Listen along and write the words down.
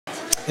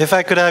If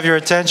I could have your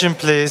attention,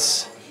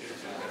 please.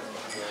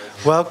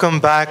 Welcome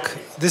back.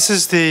 This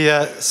is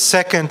the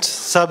second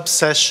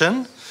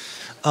sub-session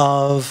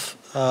of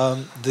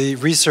the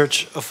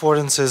research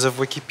affordances of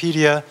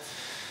Wikipedia,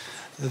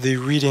 the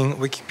Reading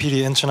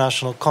Wikipedia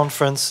International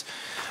Conference.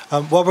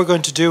 What we're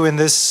going to do in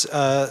this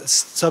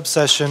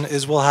sub-session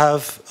is we'll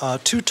have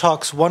two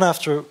talks, one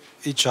after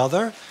each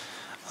other,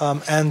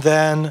 and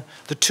then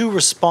the two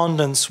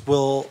respondents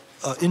will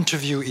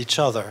interview each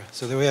other.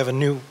 So that we have a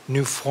new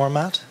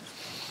format.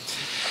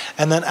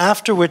 And then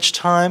after which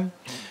time,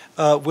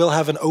 we'll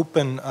have an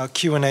open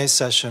Q&A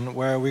session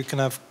where we can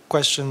have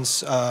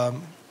questions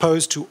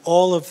posed to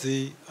all of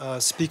the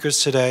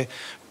speakers today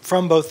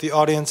from both the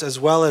audience as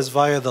well as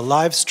via the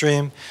live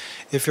stream.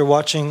 If you're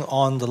watching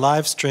on the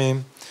live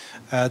stream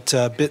at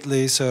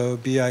bit.ly, so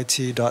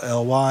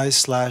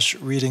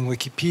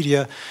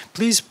bit.ly/readingwikipedia,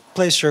 please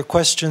place your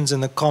questions in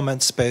the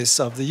comment space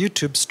of the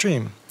YouTube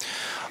stream.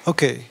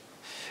 Okay.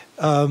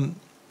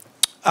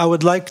 I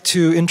would like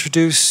to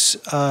introduce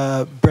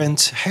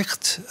Brent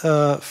Hecht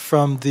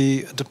from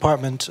the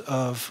Department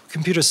of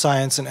Computer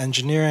Science and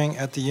Engineering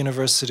at the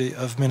University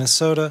of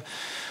Minnesota,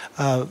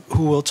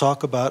 who will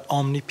talk about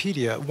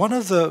Omnipedia. One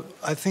of the,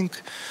 I think,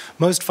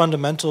 most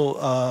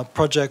fundamental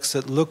projects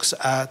that looks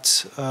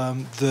at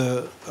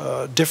the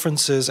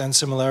differences and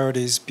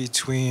similarities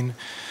between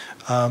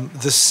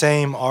the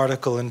same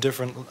article in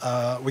different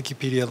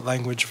Wikipedia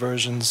language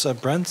versions.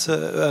 Brent,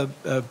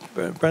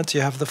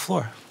 you have the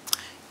floor.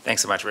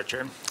 Thanks so much,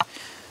 Richard.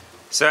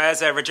 So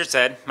as Richard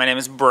said, my name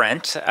is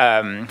Brent.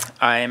 I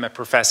am a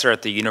professor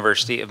at the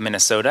University of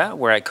Minnesota,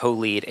 where I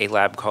co-lead a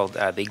lab called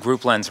the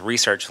Group Lens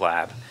Research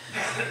Lab.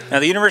 Now,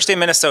 the University of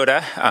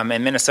Minnesota,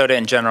 and Minnesota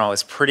in general,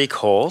 is pretty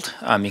cold.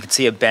 You can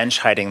see a bench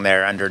hiding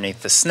there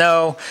underneath the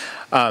snow.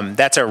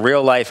 That's a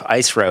real-life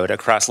ice road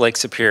across Lake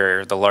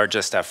Superior, the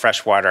largest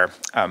freshwater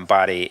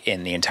body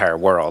in the entire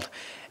world.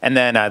 And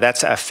then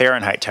that's a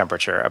Fahrenheit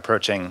temperature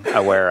approaching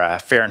where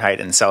Fahrenheit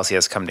and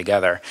Celsius come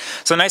together.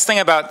 So a nice thing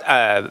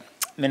about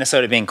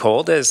Minnesota being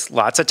cold is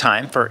lots of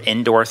time for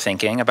indoor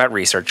thinking about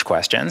research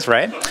questions,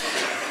 right?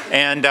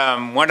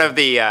 And one of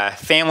the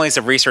families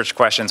of research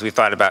questions we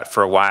thought about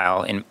for a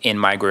while in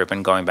my group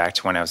and going back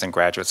to when I was in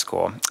graduate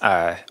school,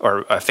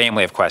 or a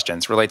family of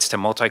questions, relates to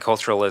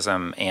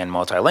multiculturalism and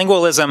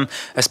multilingualism,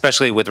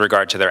 especially with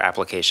regard to their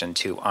application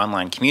to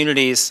online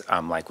communities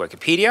like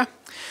Wikipedia.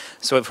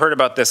 So we've heard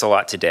about this a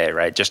lot today,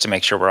 right? Just to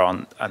make sure we're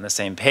all on the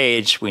same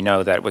page, we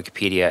know that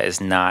Wikipedia is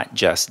not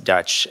just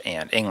Dutch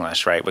and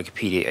English, right?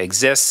 Wikipedia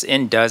exists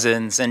in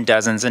dozens and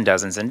dozens and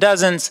dozens and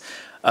dozens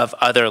of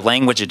other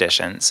language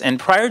editions. And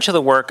prior to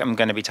the work I'm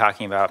going to be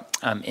talking about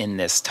in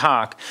this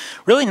talk,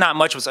 really not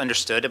much was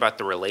understood about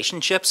the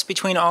relationships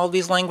between all of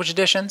these language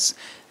editions.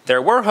 There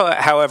were,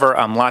 however,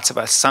 lots of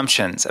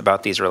assumptions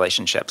about these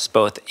relationships,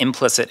 both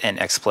implicit and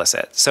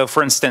explicit. So,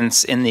 for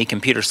instance, in the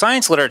computer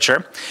science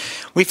literature,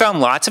 we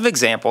found lots of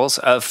examples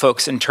of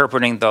folks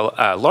interpreting the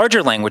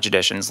larger language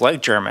editions,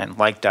 like German,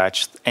 like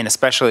Dutch, and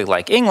especially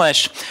like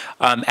English,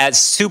 as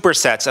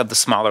supersets of the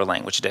smaller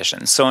language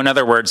editions. So, in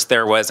other words,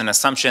 there was an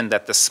assumption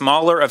that the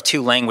smaller of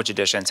two language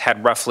editions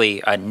had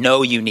roughly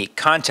no unique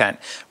content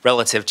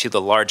relative to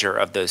the larger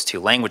of those two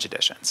language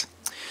editions.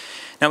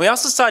 Now, we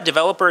also saw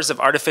developers of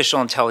artificial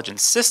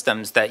intelligence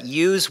systems that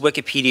use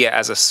Wikipedia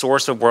as a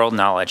source of world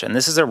knowledge, and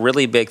this is a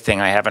really big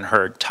thing I haven't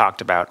heard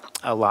talked about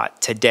a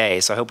lot today,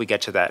 so I hope we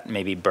get to that.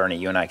 Maybe, Bernie,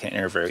 you and I can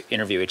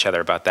interview each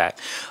other about that.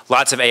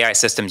 Lots of AI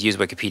systems use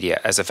Wikipedia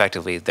as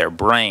effectively their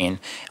brain,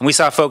 and we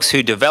saw folks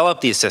who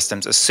developed these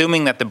systems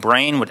assuming that the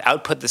brain would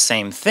output the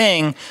same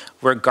thing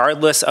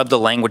regardless of the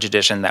language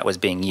edition that was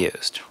being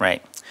used,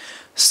 right?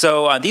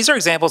 So these are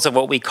examples of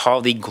what we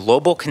call the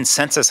global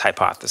consensus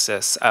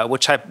hypothesis,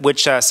 which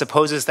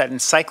supposes that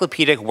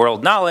encyclopedic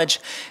world knowledge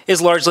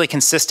is largely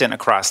consistent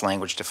across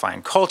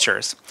language-defined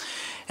cultures.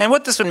 And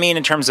what this would mean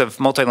in terms of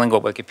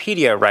multilingual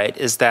Wikipedia, right,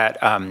 is that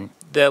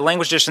the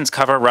language editions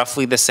cover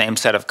roughly the same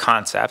set of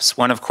concepts,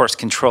 one, of course,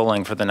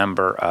 controlling for the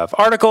number of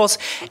articles,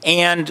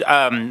 and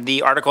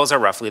the articles are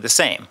roughly the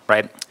same,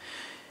 right?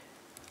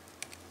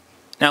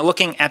 Now,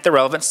 looking at the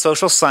relevant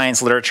social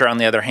science literature, on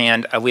the other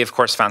hand, we, of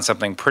course, found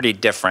something pretty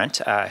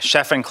different.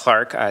 Sheff and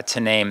Clark, to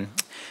name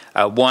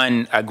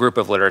one group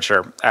of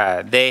literature,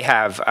 they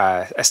have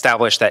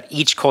established that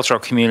each cultural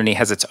community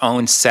has its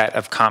own set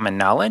of common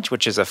knowledge,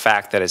 which is a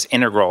fact that is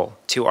integral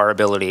to our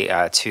ability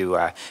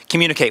to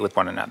communicate with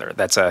one another.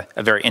 That's a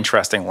very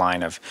interesting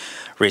line of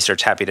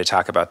research. Happy to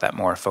talk about that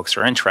more if folks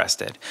are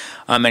interested.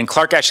 And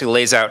Clark actually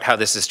lays out how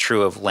this is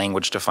true of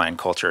language-defined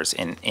cultures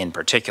in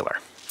particular.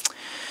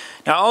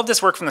 Now, all of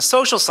this work from the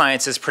social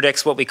sciences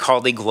predicts what we call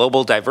the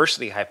global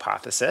diversity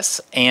hypothesis.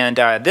 And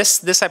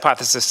this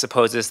hypothesis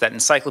supposes that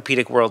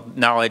encyclopedic world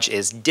knowledge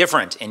is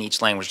different in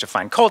each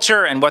language-defined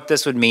culture. And what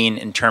this would mean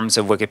in terms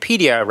of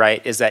Wikipedia,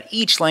 right, is that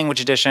each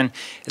language edition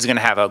is going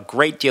to have a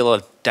great deal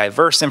of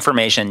diverse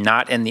information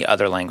not in the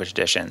other language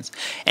editions.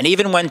 And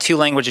even when two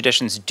language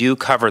editions do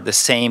cover the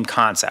same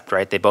concept,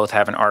 right, they both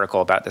have an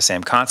article about the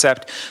same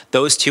concept,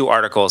 those two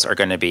articles are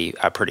going to be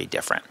pretty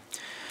different.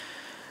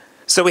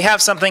 So we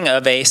have something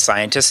of a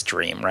scientist's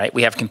dream, right?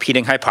 We have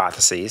competing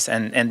hypotheses,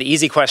 and the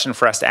easy question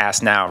for us to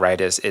ask now,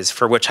 right, is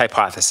for which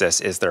hypothesis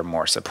is there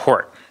more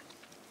support?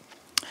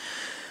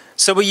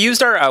 So we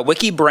used our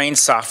WikiBrain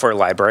software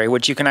library,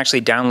 which you can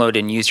actually download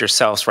and use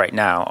yourselves right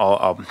now.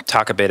 I'll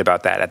talk a bit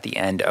about that at the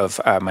end of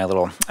my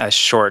little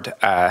short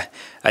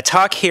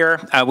talk here.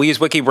 We use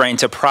WikiBrain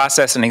to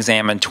process and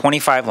examine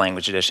 25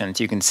 language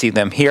editions. You can see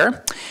them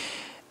here.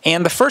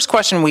 And the first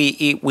question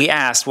we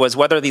asked was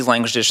whether these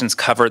language editions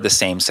cover the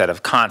same set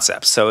of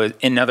concepts. So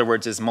in other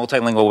words, is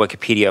multilingual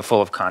Wikipedia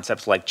full of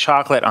concepts like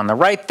chocolate on the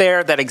right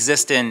there that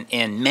exist in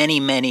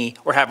many,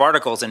 or have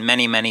articles in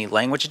many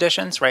language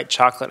editions, right?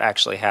 Chocolate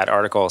actually had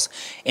articles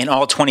in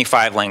all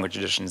 25 language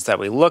editions that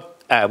we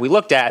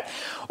looked at.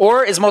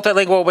 Or is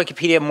multilingual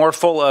Wikipedia more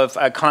full of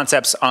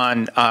concepts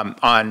on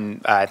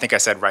I think I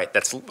said right,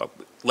 that's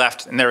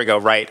left, and there we go,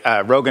 right,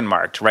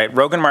 Roggenmarkt, right?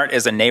 Roggenmarkt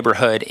is a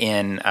neighborhood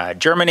in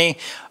Germany.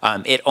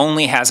 It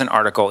only has an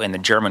article in the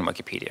German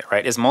Wikipedia,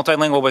 right? Is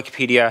multilingual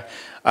Wikipedia,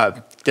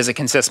 does it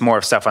consist more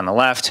of stuff on the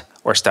left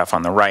or stuff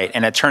on the right?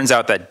 And it turns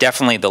out that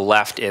definitely the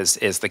left is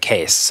the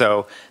case.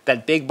 So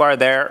that big bar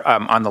there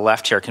on the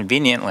left here,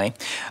 conveniently,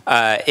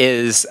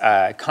 is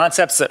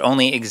concepts that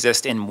only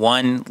exist in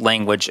one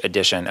language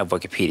edition of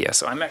Wikipedia.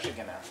 So I'm actually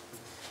gonna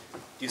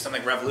do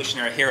something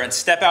revolutionary here and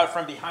step out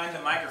from behind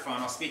the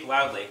microphone. I'll speak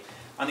loudly.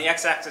 On the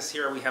x-axis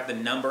here, we have the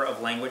number of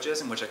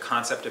languages in which a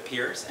concept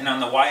appears, and on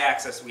the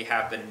y-axis, we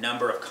have the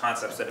number of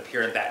concepts that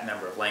appear in that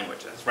number of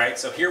languages, right?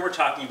 So here we're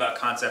talking about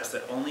concepts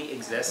that only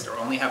exist or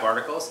only have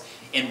articles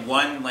in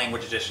one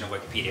language edition of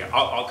Wikipedia.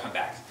 I'll come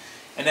back.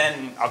 And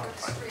then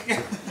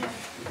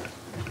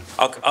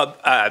I'll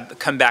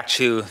come back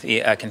to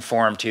the,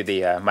 conform to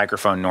the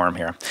microphone norm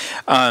here.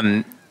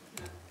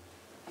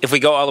 If we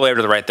go all the way over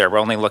to the right there, we're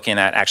only looking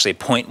at actually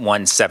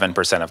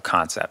 0.17% of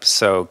concepts.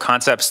 So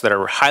concepts that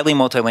are highly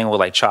multilingual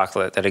like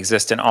chocolate that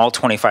exist in all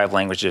 25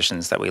 language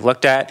editions that we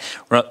looked at,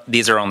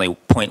 these are only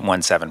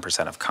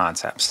 0.17% of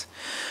concepts.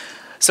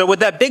 So with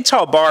that big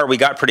tall bar, we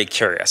got pretty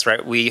curious,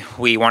 right? We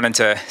wanted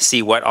to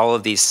see what all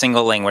of these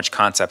single language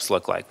concepts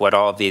look like, what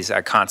all of these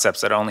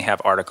concepts that only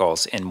have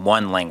articles in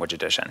one language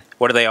edition.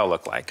 What do they all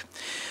look like?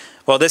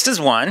 Well, this is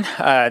one.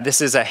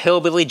 This is a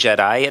Hillbilly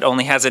Jedi. It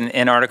only has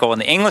an article in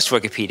the English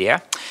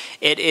Wikipedia.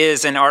 It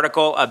is an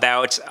article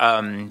about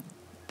a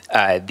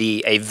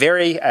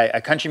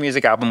country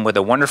music album with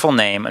a wonderful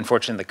name.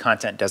 Unfortunately, the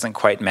content doesn't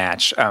quite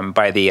match.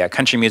 By the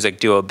country music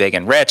duo Big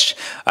and Rich.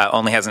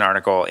 Only has an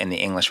article in the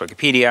English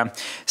Wikipedia.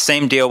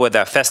 Same deal with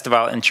the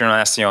Festival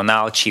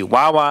Internacional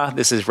Chihuahua.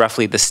 This is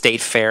roughly the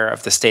state fair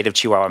of the state of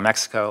Chihuahua,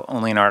 Mexico.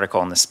 Only an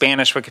article in the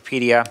Spanish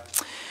Wikipedia.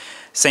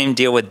 Same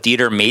deal with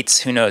Dieter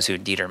Mietz. Who knows who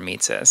Dieter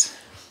Mietz is?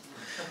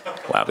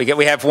 Wow,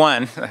 we have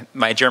one,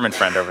 my German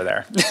friend over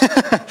there.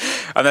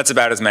 That's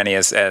about as many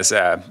as know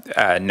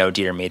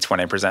Dieter Mietz when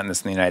I present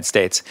this in the United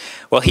States.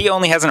 Well, he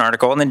only has an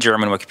article in the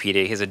German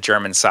Wikipedia. He's a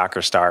German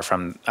soccer star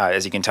from,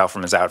 as you can tell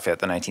from his outfit,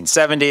 the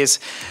 1970s.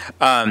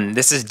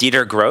 This is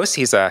Dieter Gross.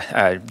 He's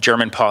a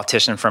German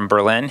politician from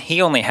Berlin.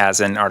 He only has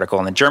an article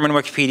in the German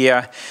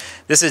Wikipedia.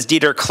 This is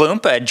Dieter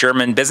Klump, a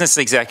German business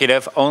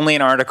executive, only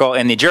an article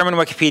in the German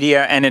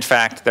Wikipedia, and in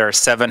fact, there are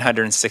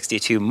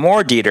 762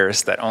 more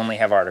Dieters that only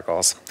have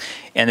articles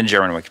in the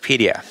German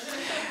Wikipedia.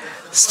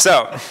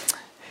 So,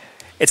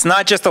 it's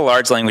not just the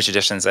large language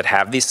editions that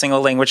have these single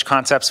language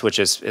concepts, which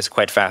is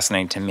quite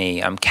fascinating to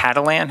me.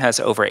 Catalan has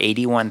over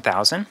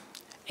 81,000,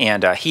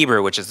 and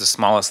Hebrew, which is the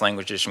smallest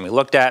language edition we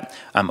looked at,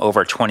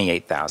 over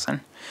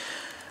 28,000.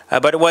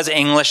 But it was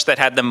English that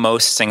had the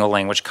most single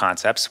language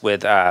concepts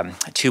with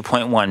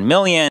 2.1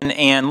 million.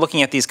 And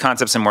looking at these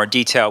concepts in more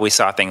detail, we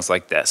saw things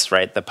like this,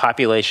 right? The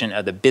population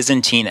of the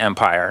Byzantine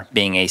Empire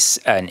being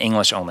an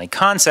English-only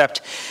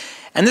concept.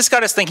 And this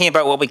got us thinking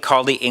about what we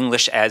call the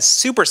English as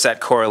superset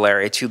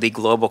corollary to the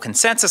global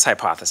consensus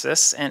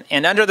hypothesis.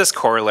 And under this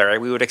corollary,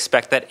 we would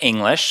expect that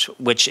English,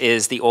 which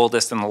is the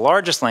oldest and the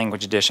largest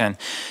language edition,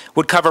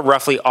 would cover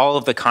roughly all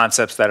of the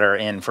concepts that are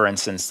in, for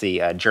instance,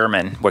 the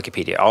German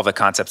Wikipedia, all the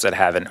concepts that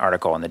have an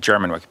article in the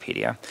German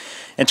Wikipedia.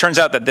 It turns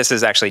out that this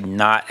is actually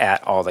not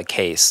at all the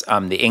case.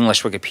 The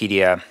English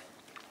Wikipedia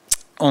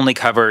only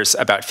covers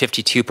about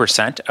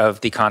 52%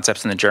 of the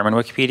concepts in the German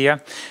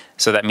Wikipedia.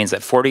 So that means that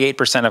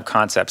 48% of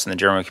concepts in the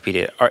German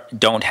Wikipedia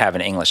don't have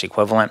an English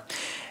equivalent.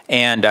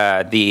 And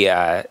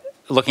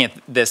looking at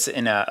this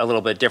in a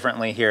little bit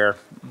differently here,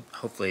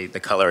 hopefully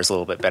the color is a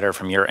little bit better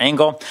from your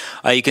angle,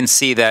 you can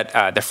see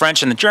that the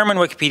French and the German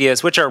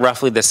Wikipedias, which are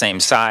roughly the same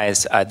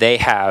size, they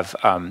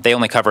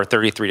only cover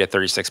 33 to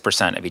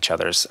 36% of each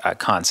other's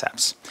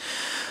concepts.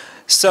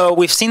 So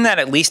we've seen that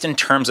at least in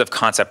terms of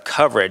concept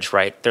coverage,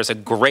 right? There's a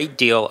great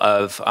deal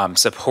of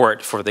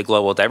support for the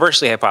global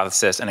diversity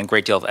hypothesis and a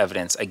great deal of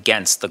evidence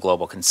against the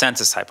global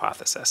consensus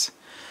hypothesis.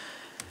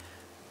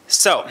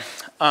 So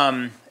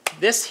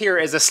this here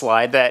is a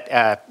slide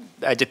that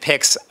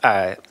depicts,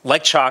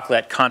 like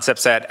chocolate,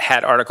 concepts that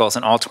had articles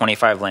in all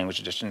 25 language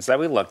editions that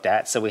we looked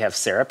at. So we have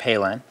Sarah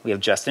Palin, we have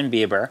Justin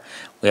Bieber,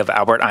 we have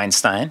Albert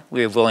Einstein,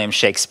 we have William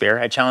Shakespeare.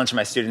 I challenged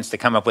my students to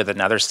come up with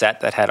another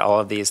set that had all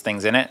of these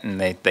things in it, and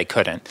they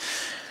couldn't.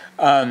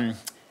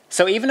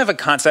 So even if a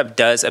concept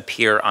does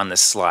appear on the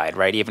slide,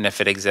 right, even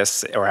if it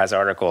exists or has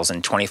articles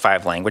in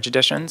 25 language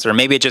editions, or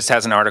maybe it just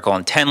has an article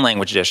in 10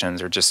 language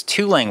editions or just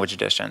 2 language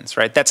editions,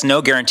 right, that's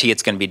no guarantee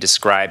it's going to be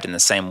described in the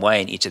same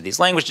way in each of these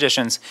language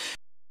editions.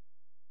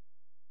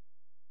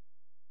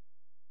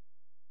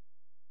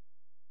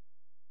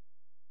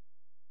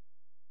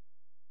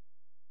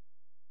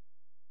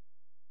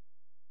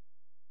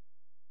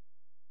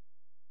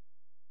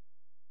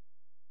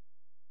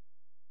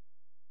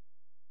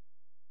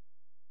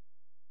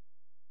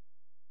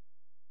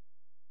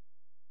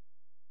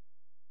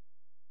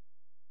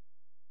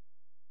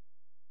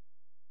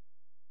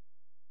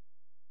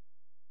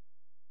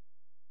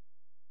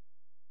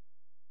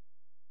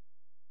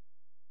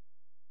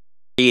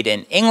 Read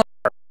in English.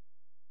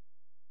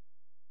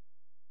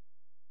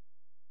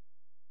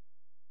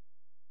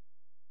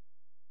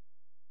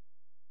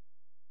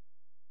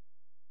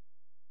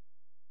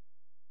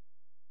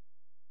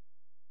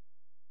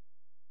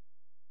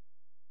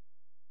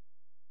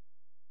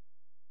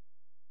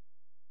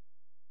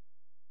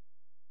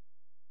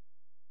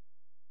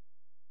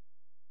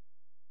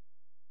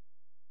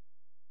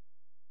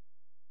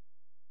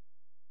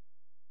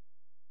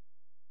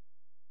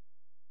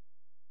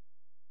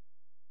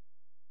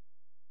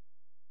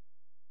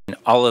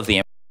 All of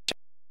the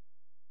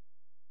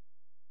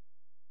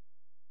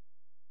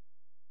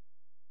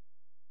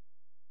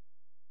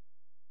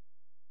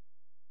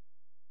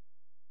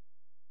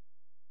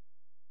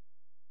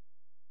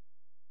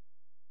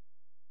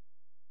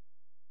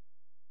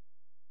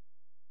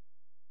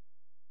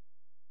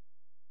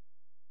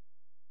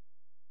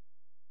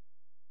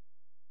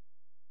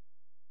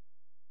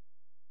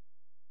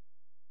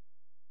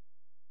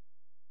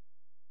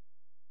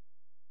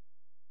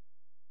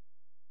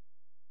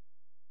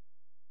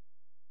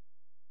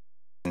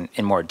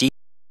in more detail.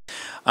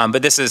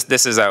 But this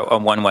is a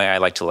one way I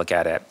like to look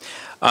at it.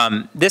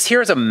 This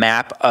here is a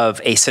map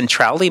of a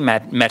centrality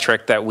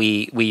metric that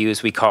we use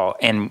and we call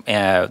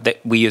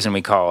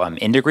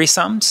in-degree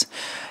sums.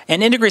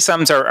 And in-degree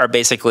sums are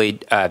basically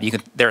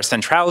they're a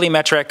centrality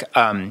metric,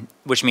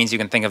 which means you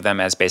can think of them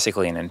as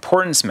basically an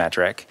importance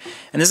metric.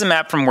 And this is a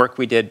map from work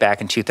we did back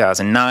in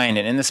 2009.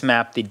 And in this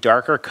map, the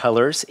darker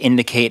colors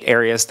indicate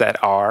areas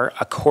that are,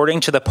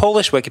 according to the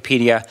Polish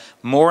Wikipedia,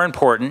 more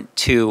important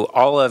to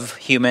all of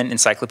human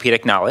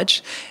encyclopedic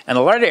knowledge. And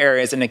the lighter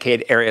areas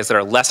indicate areas that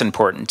are less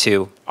important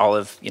to all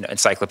of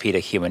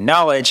encyclopedic human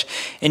knowledge.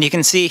 And you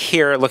can see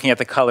here, looking at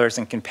the colors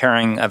and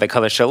comparing the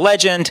colors to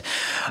legend,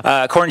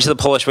 according to the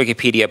Polish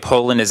Wikipedia,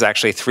 Poland is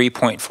actually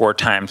 3.4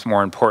 times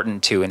more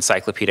important to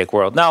encyclopedic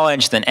world knowledge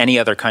than any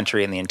other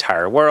country in the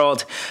entire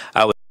world.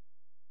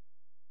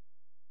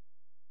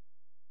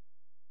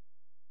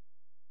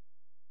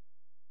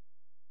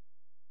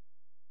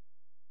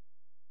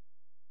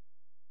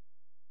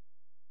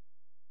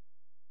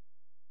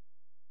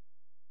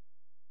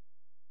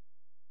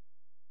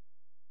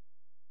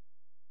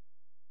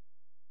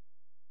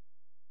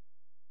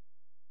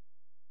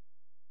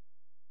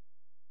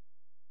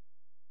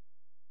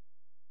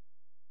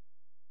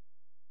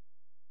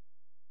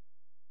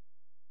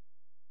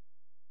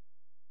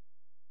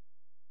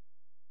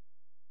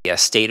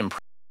 State and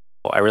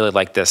I really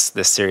like this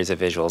series of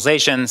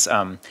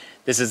visualizations.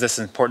 This is this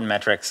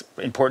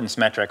importance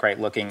metric, right,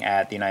 looking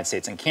at the United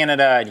States and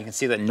Canada. And you can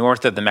see that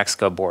north of the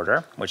Mexico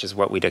border, which is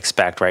what we'd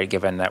expect, right,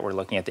 given that we're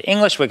looking at the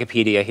English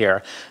Wikipedia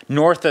here,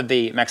 north of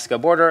the Mexico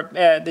border,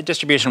 the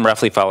distribution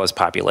roughly follows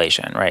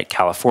population, right?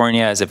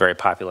 California is a very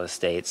populous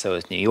state, so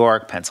is New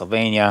York,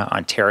 Pennsylvania,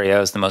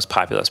 Ontario is the most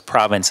populous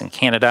province in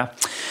Canada.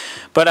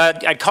 But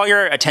I'd call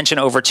your attention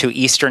over to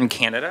Eastern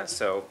Canada,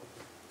 so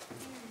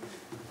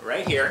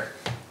right here.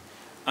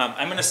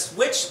 I'm going to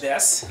switch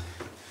this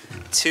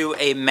to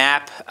a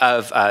map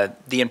of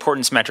the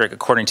importance metric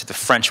according to the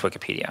French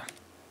Wikipedia.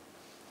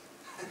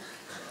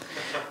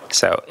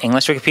 So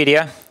English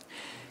Wikipedia,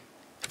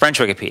 French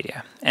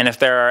Wikipedia. And if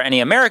there are any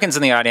Americans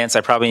in the audience,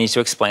 I probably need to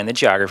explain the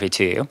geography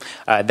to you.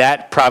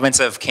 That province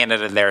of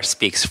Canada there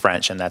speaks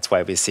French, and that's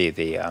why we see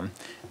the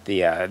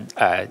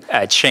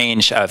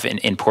change of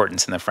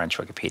importance in the French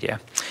Wikipedia.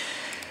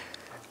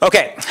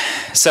 Okay,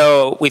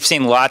 so we've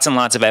seen lots and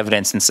lots of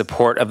evidence in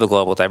support of the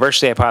global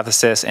diversity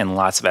hypothesis and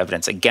lots of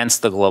evidence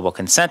against the global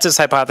consensus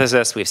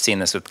hypothesis. We've seen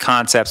this with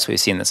concepts, we've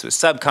seen this with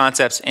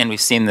subconcepts, and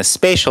we've seen this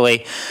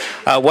spatially.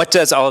 What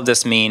does all of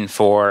this mean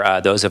for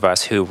those of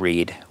us who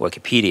read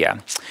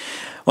Wikipedia?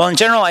 Well, in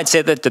general, I'd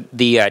say that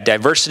the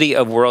diversity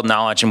of world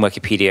knowledge in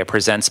Wikipedia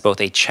presents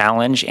both a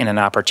challenge and an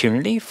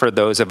opportunity for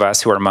those of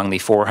us who are among the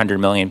 400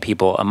 million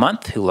people a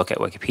month who look at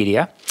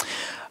Wikipedia.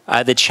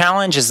 The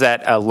challenge is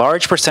that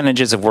large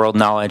percentages of world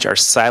knowledge are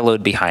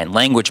siloed behind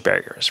language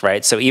barriers,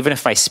 right? So even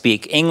if I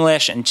speak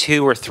English and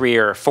 2 or 3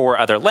 or 4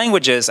 other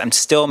languages, I'm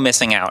still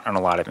missing out on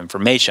a lot of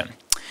information.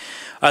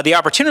 The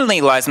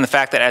opportunity lies in the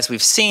fact that, as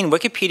we've seen,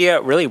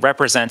 Wikipedia really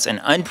represents an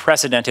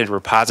unprecedented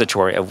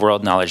repository of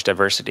world knowledge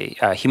diversity.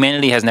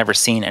 Humanity has never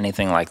seen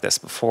anything like this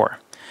before.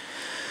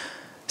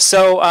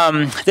 So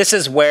this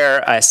is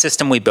where a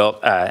system we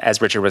built,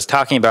 as Richard was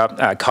talking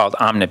about, called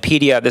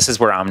Omnipedia. This is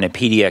where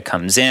Omnipedia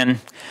comes in.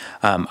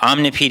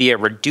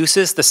 Omnipedia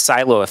reduces the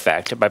silo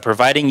effect by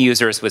providing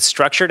users with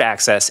structured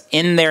access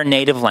in their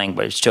native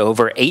language to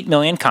over 8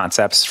 million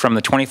concepts from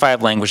the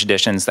 25 language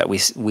editions that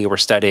we were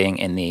studying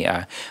in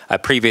the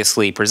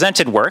previously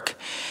presented work.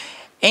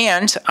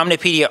 And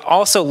Omnipedia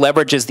also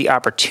leverages the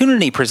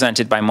opportunity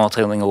presented by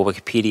multilingual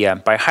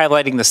Wikipedia by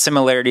highlighting the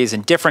similarities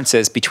and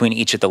differences between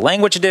each of the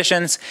language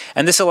editions,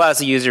 and this allows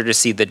the user to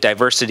see the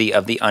diversity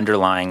of the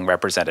underlying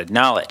represented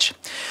knowledge.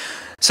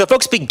 So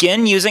folks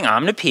begin using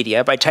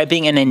Omnipedia by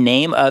typing in a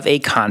name of a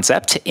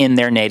concept in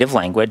their native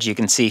language. You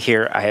can see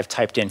here I have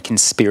typed in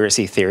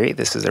conspiracy theory.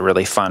 This is a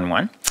really fun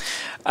one.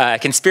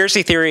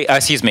 Omnipedia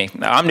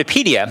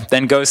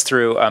then goes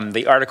through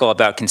the article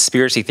about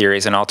conspiracy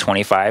theories in all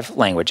 25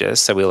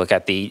 languages. So we look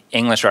at the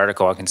English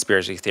article on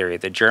conspiracy theory,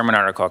 the German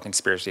article on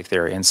conspiracy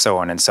theory, and so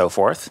on and so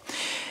forth.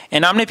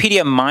 And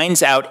Omnipedia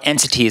mines out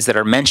entities that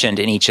are mentioned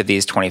in each of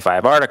these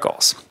 25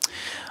 articles.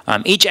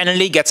 Each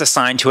entity gets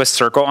assigned to a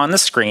circle on the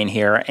screen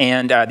here,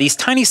 and these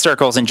tiny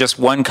circles in just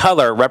one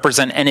color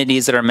represent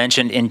entities that are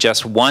mentioned in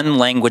just one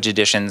language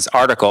edition's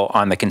article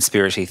on the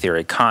conspiracy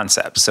theory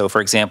concept. So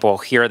for example,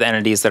 here are the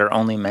entities that are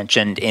only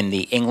mentioned in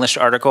the English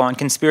article on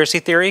conspiracy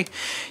theory.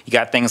 You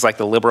got things like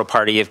the Liberal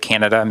Party of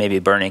Canada. Maybe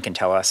Bernie can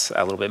tell us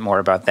a little bit more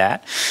about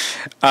that.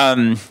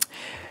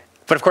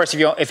 But of course,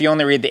 if you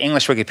only read the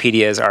English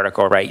Wikipedia's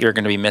article, right, you're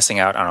going to be missing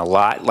out on a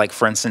lot. Like,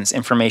 for instance,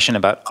 information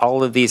about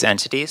all of these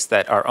entities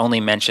that are only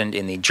mentioned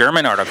in the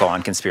German article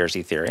on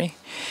conspiracy theory.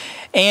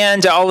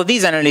 And all of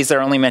these entities that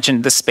are only mentioned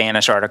in the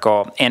Spanish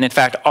article. And in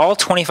fact, all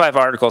 25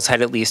 articles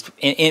had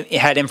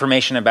had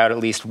information about at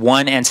least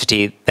one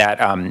entity that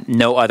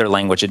no other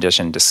language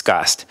edition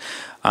discussed.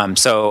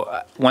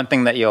 So one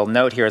thing that you'll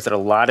note here is that a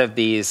lot of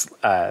these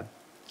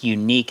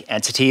unique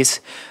entities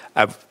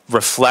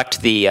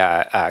reflect the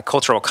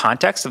cultural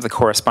context of the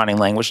corresponding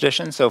language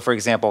edition. So for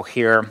example,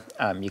 here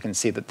you can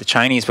see that the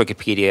Chinese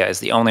Wikipedia is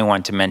the only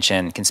one to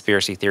mention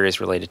conspiracy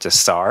theories related to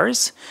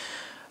SARS.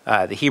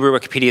 The Hebrew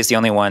Wikipedia is the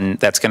only one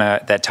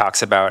that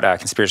talks about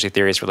conspiracy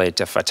theories related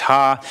to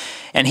Fatah.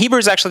 And Hebrew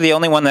is actually the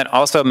only one that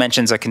also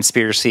mentions a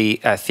conspiracy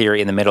theory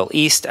in the Middle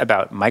East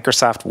about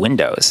Microsoft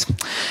Windows.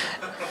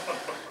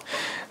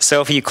 So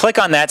if you click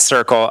on that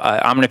circle,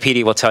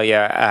 Omnipedia will tell you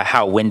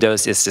how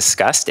Windows is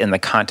discussed in the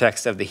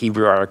context of the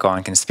Hebrew article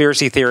on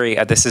conspiracy theory.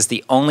 This is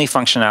the only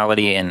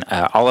functionality in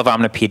all of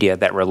Omnipedia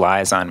that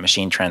relies on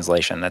machine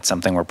translation. That's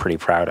something we're pretty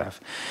proud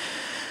of.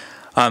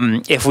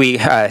 If we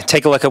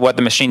take a look at what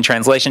the machine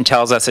translation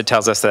tells us, it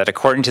tells us that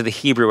according to the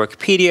Hebrew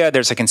Wikipedia,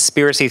 there's a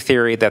conspiracy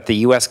theory that the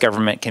US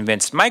government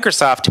convinced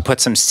Microsoft to put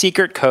some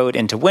secret code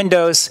into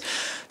Windows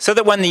so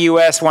that when the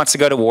US wants to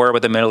go to war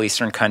with a Middle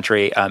Eastern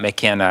country, it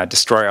can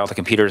destroy all the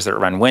computers that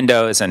run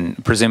Windows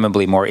and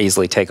presumably more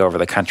easily take over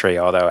the country,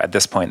 although at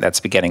this point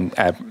that's getting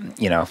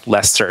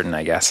less certain,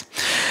 I guess.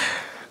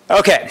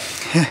 Okay,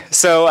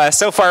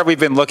 so far we've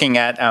been looking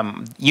at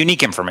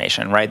unique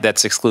information, right,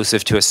 that's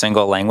exclusive to a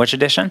single language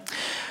edition.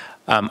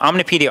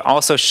 Omnipedia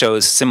also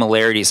shows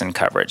similarities in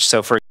coverage.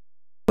 So for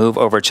move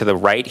over to the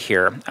right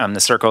here, the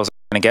circles are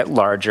going to get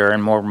larger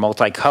and more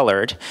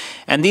multicolored,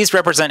 and these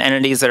represent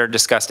entities that are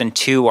discussed in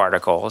 2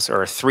 articles,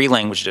 or 3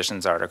 language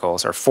editions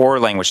articles, or 4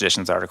 language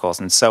editions articles,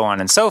 and so on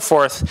and so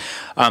forth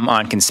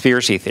on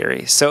conspiracy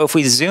theories. So if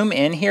we zoom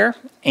in here,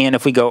 and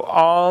if we go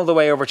all the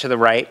way over to the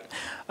right,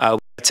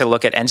 to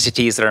look at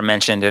entities that are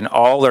mentioned in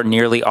all or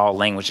nearly all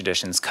language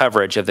editions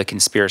coverage of the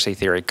conspiracy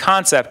theory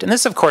concept. And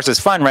this, of course, is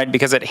fun, right,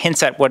 because it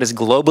hints at what is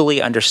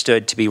globally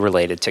understood to be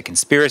related to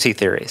conspiracy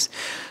theories.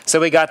 So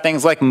we got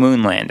things like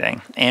moon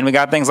landing, and we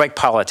got things like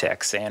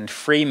politics and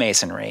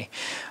Freemasonry,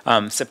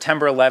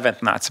 September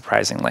 11th, not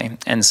surprisingly,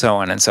 and so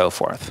on and so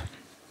forth.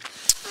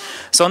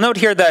 So I'll note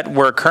here that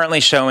we're currently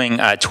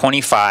showing all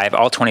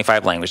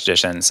 25 language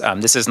editions.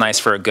 This is nice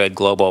for a good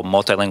global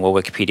multilingual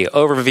Wikipedia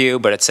overview,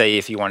 but let's say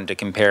if you wanted to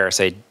compare,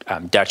 say,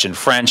 Dutch and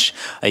French,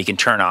 you can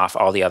turn off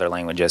all the other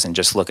languages and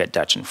just look at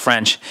Dutch and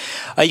French.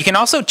 You can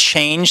also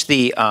change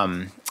the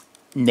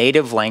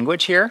native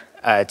language here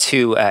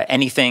to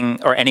anything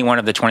or any one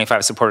of the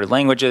 25 supported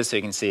languages. So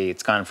you can see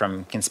it's gone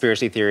from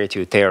conspiracy theory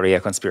to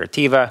teoría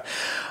conspirativa.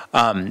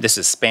 This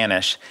is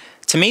Spanish.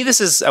 To me, this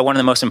is one of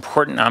the most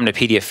important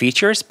Omnipedia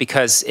features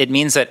because it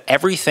means that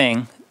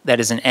everything that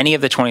is in any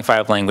of the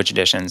 25 language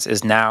editions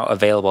is now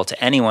available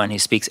to anyone who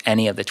speaks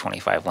any of the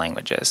 25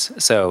 languages.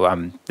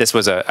 So this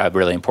was a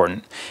really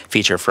important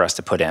feature for us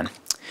to put in.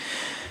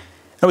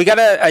 And we got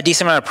a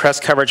decent amount of press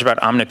coverage about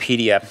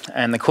Omnipedia,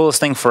 and the coolest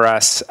thing for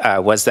us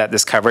was that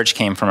this coverage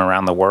came from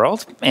around the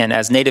world. And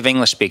as native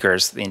English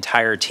speakers, the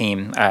entire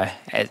team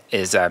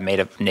is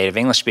made of native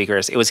English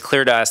speakers. It was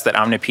clear to us that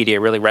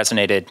Omnipedia really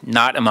resonated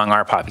not among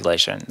our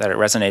population, that it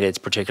resonated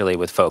particularly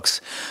with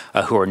folks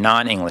who are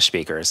non-English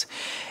speakers.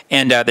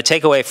 And the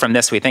takeaway from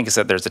this, we think, is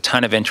that there's a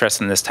ton of interest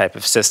in this type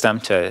of system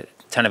to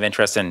ton of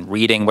interest in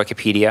reading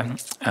Wikipedia,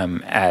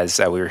 as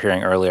we were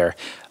hearing earlier,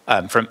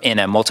 in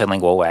a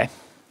multilingual way.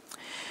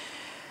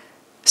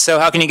 So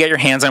how can you get your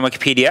hands on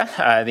Wikipedia?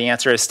 The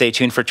answer is stay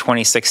tuned for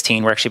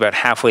 2016. We're actually about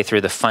halfway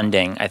through the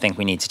funding. I think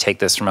we need to take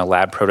this from a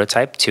lab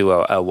prototype to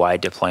a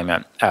wide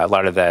deployment. A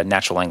lot of the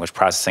natural language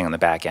processing on the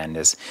back end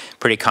is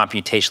pretty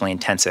computationally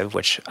intensive,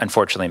 which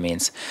unfortunately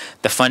means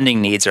the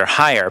funding needs are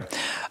higher.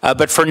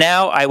 But for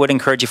now, I would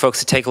encourage you folks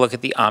to take a look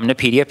at the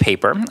Omnipedia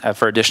paper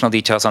for additional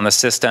details on the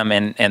system,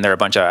 and there are a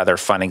bunch of other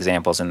fun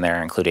examples in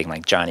there, including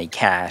like Johnny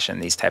Cash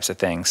and these types of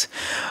things.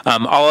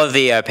 All of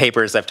the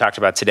papers I've talked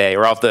about today,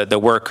 or all of the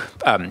work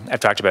I've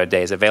talked about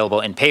today, is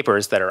available in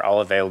papers that are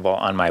all available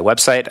on my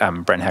website,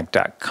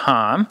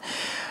 brenthecht.com.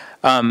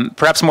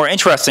 Perhaps more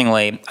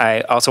interestingly,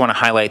 I also want to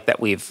highlight that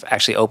we've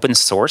actually open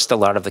sourced a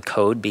lot of the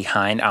code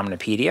behind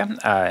Omnipedia,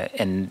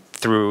 and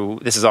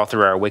this is all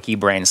through our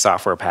WikiBrain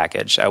software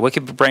package.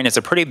 WikiBrain is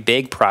a pretty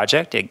big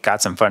project. It got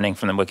some funding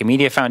from the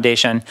Wikimedia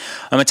Foundation.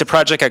 It's a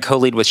project I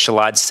co-lead with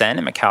Shalad Sen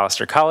at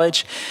Macalester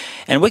College.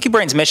 And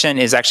WikiBrain's mission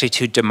is actually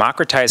to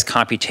democratize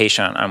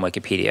computation on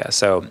Wikipedia.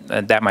 So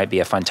that might be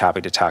a fun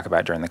topic to talk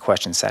about during the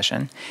question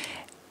session.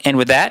 And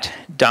with that,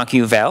 dank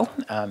u wel.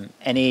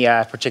 Any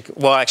particular,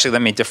 well, actually,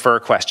 let me defer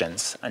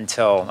questions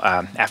until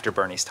after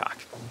Bernie's talk.